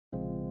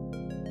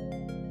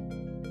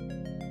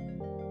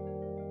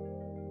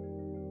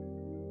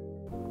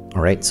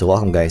Alright, so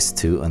welcome guys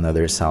to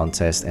another sound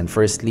test, and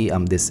firstly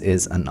this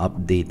is an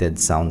updated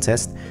sound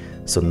test.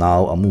 So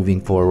now moving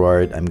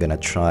forward, I'm gonna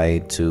try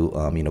to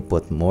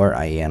put more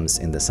IEMs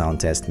in the sound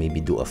test,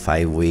 maybe do a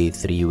 5-way,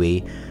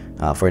 3-way.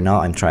 For now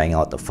I'm trying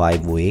out the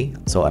 5-way,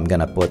 so I'm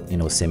gonna put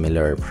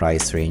similar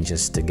price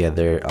ranges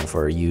together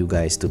for you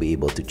guys to be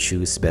able to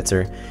choose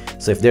better.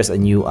 So if there's a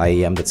new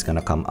IEM that's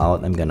gonna come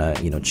out, I'm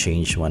gonna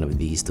change one of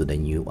these to the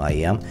new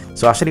IEM.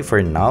 So actually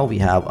for now we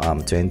have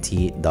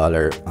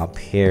 $20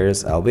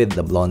 pairs with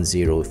the Blon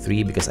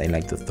 03 because I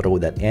like to throw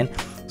that in.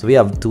 So we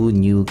have two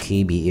new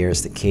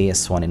KBears, the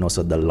KS1 and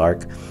also the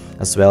Lark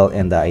as well,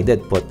 and I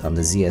did put the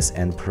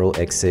ZSN Pro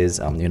X's,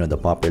 the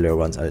popular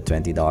ones are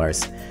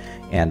 $20.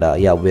 And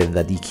yeah, with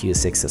the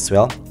DQ6 as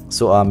well.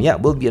 So yeah,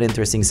 will be an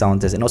interesting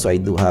sound test. And also I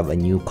do have a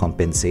new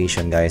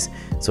compensation, guys,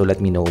 so let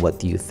me know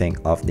what you think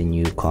of the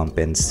new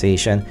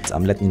compensation.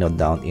 Let me know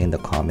down in the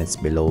comments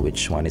below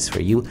which one is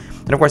for you.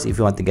 And of course, if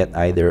you want to get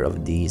either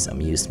of these,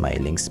 use my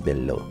links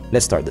below.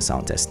 Let's start the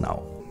sound test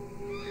now.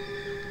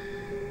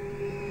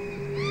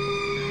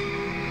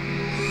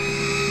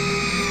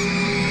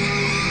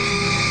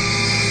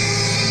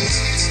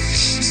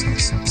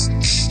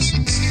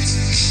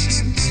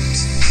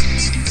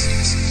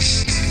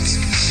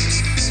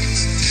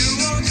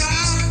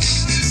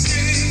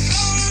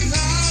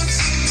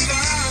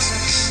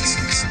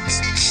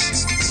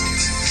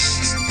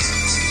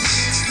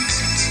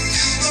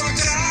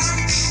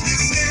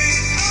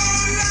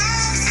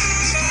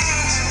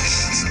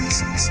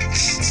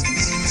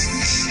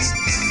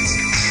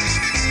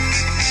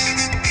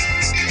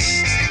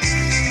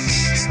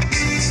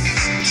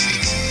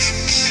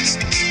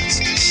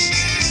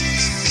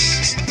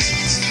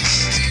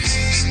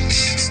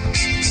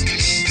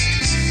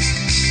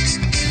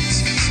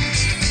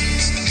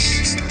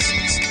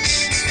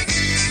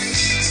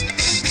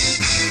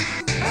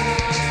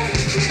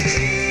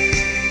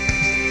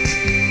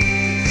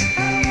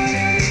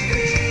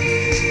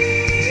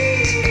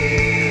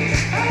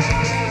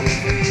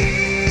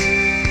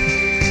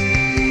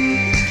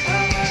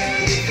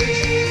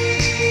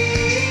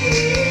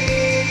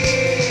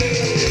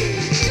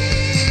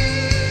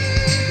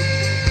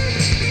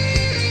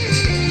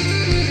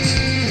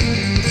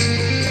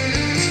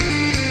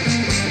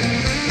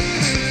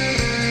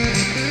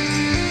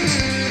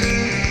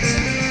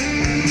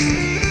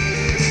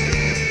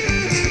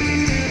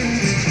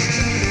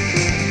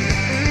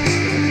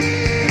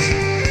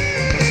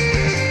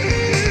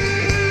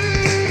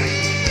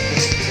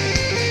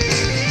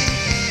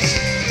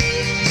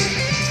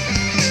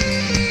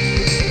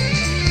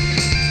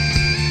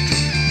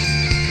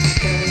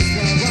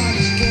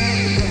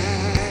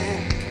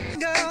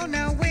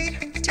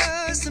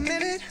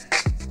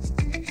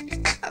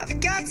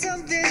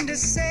 Something to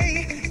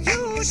say,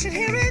 you should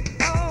hear it.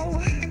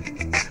 Oh,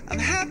 I'm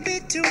happy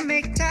to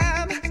make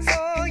time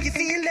for your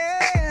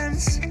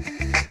feelings,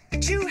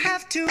 but you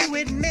have to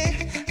admit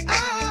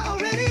I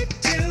already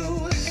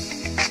do.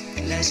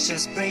 Let's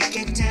just break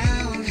it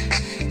down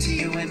to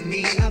you and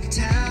me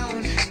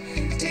uptown,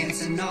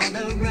 dancing all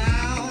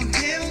around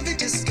till the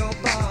disco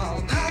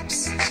ball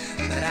pops.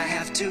 But I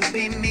have to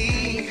be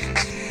me,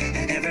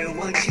 and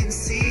everyone can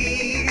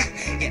see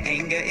your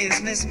anger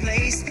is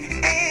misplaced,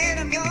 and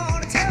I'm yours.